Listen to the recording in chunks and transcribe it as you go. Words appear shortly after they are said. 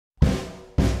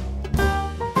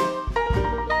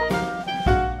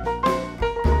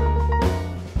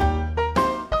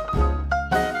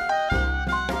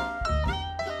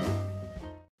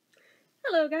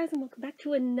welcome back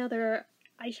to another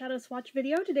eyeshadow swatch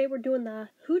video. Today we're doing the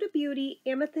Huda Beauty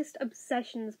Amethyst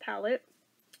Obsessions palette,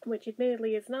 which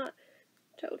admittedly is not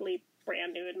totally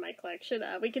brand new in my collection.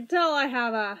 We can tell I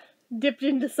have dipped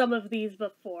into some of these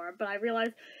before, but I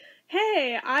realized,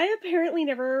 hey, I apparently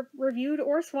never reviewed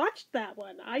or swatched that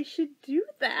one. I should do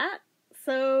that.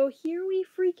 So here we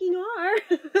freaking are.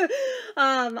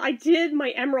 I did my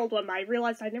emerald one, but I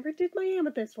realized I never did my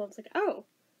amethyst one. I was like, oh,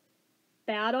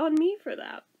 bad on me for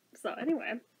that. So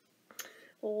anyway,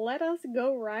 let us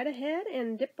go right ahead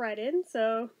and dip right in.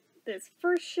 So this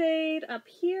first shade up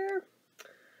here,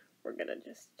 we're gonna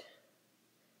just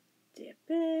dip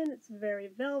in. It's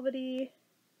very velvety.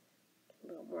 A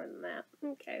little more than that.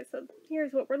 Okay, so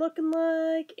here's what we're looking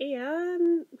like,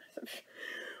 and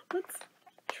let's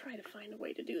try to find a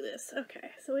way to do this.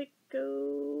 Okay, so it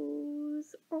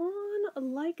goes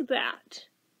on like that.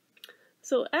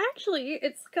 So actually,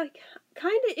 it's like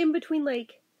kind of in between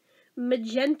like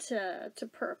magenta to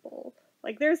purple.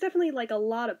 Like there's definitely like a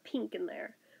lot of pink in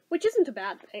there, which isn't a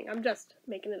bad thing. I'm just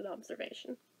making an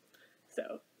observation.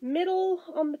 So middle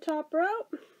on the top row.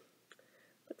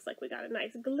 Looks like we got a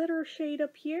nice glitter shade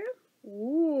up here.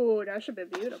 Ooh, that should be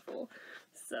beautiful.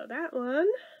 So that one.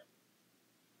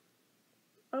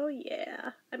 Oh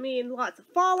yeah. I mean, lots of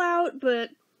fallout, but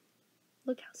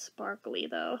look how sparkly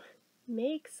though.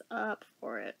 Makes up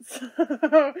for it.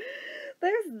 So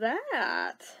there's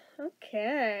that.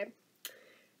 Okay.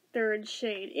 Third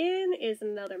shade in is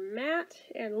another matte,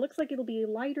 and it looks like it'll be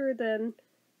lighter than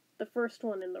the first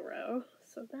one in the row.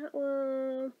 So that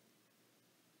one,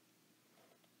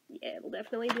 yeah, it'll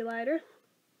definitely be lighter.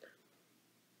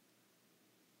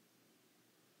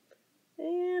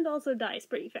 And also dies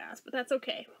pretty fast, but that's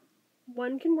okay.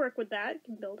 One can work with that,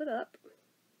 can build it up.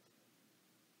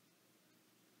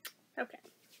 Okay.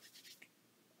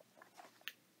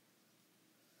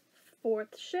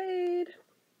 Fourth shade.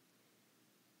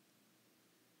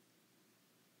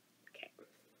 Okay.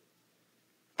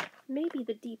 Maybe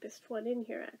the deepest one in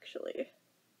here, actually.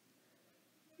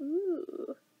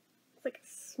 Ooh. It's like a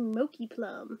smoky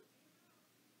plum.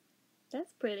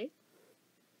 That's pretty.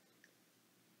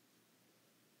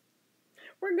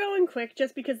 We're going quick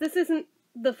just because this isn't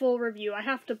the full review. I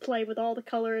have to play with all the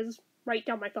colors, write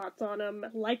down my thoughts on them,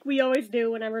 like we always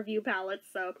do when I review palettes,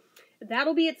 so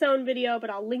that'll be its own video, but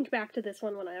I'll link back to this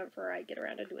one whenever I get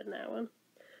around to doing that one.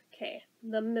 Okay,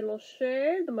 the middle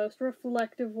shade, the most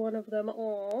reflective one of them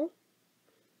all.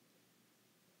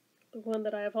 The one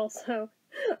that I have also,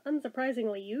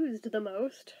 unsurprisingly, used the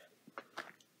most.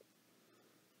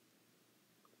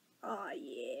 Oh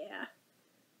yeah,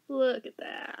 look at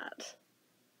that.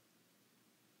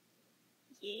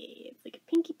 Yeah, it's like a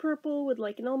pinky purple with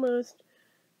like an almost,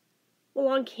 well,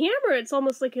 on camera it's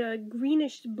almost like a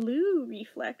greenish blue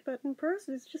reflect, but in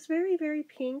person it's just very, very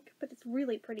pink, but it's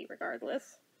really pretty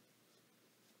regardless.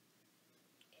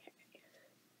 Okay.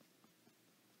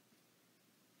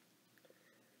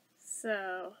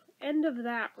 So, end of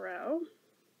that row,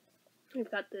 we've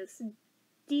got this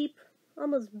deep,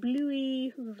 almost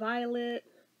bluey violet.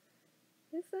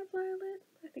 Is that violet?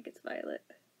 I think it's violet.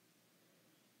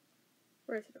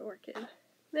 Or is it orchid?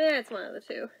 It's one of the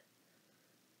two.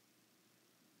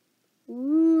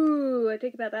 Ooh, I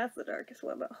take it back, that's the darkest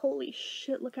one, but holy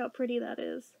shit, look how pretty that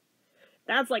is.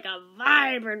 That's like a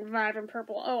vibrant, vibrant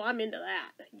purple. Oh, I'm into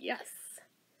that. Yes.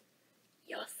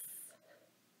 Yes.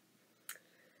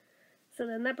 So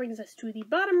then that brings us to the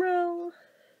bottom row,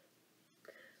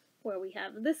 where we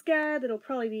have this guy that'll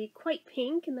probably be quite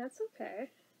pink, and that's okay.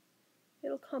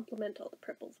 It'll complement all the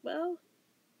purples well.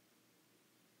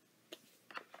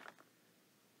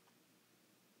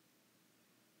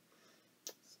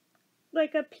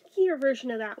 Like a pinkier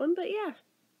version of that one, but yeah.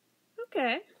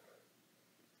 Okay.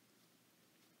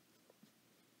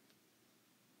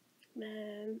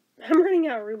 Man, I'm running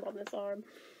out of room on this arm.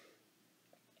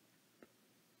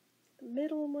 The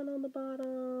middle one on the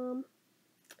bottom.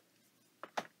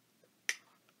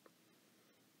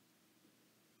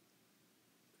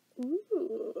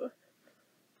 Ooh.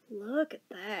 Look at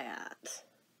that.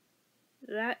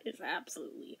 That is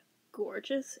absolutely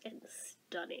gorgeous and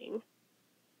stunning.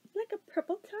 Like a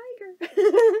purple tiger.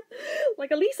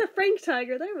 Like a Lisa Frank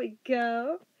tiger. There we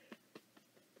go.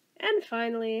 And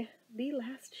finally, the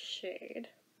last shade.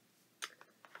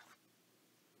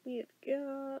 We have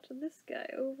got this guy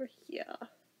over here.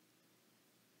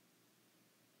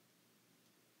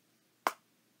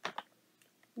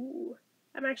 Ooh.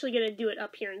 I'm actually going to do it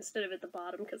up here instead of at the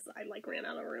bottom because I like ran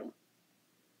out of room.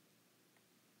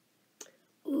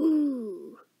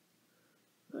 Ooh.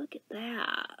 Look at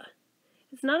that.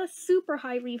 It's not a super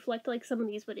high reflect like some of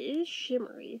these, but it is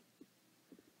shimmery.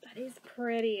 That is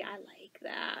pretty. I like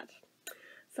that.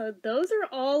 So those are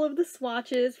all of the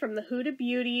swatches from the Huda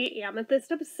Beauty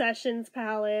Amethyst Obsessions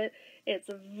palette. It's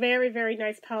a very, very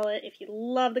nice palette if you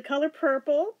love the color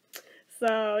purple.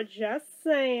 So just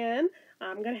saying,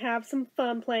 I'm going to have some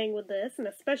fun playing with this, and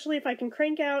especially if I can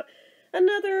crank out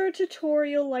another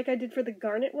tutorial like I did for the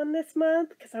Garnet one this month,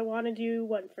 because I want to do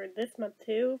one for this month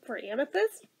too, for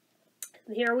Amethyst.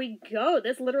 And here we go.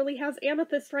 This literally has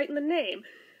Amethyst right in the name.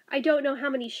 I don't know how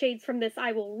many shades from this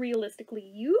I will realistically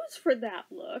use for that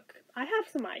look. I have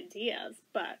some ideas,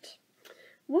 but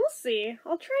we'll see.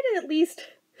 I'll try to at least,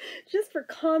 just for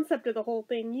concept of the whole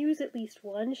thing, use at least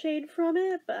one shade from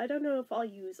it, but I don't know if I'll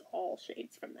use all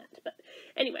shades from that. But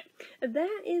anyway,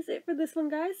 that is it for this one,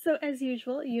 guys. So as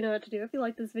usual, you know what to do. If you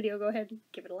like this video, go ahead and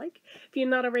give it a like. If you're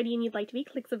not already and you'd like to be,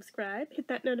 click subscribe. Hit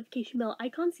that notification bell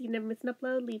icon so you never miss an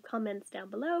upload. Leave comments down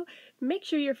below. Make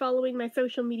sure you're following my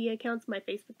social media accounts, my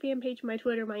Facebook fan page, my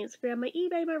Twitter, my Instagram, my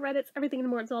eBay, my Reddits, everything and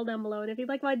more. It's all down below. And if you'd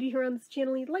like what I do here on this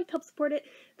channel, you'd like to help support it,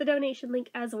 the donation link,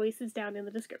 as always, is down in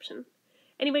the description.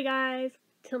 Anyway, guys,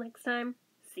 till next time,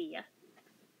 see ya.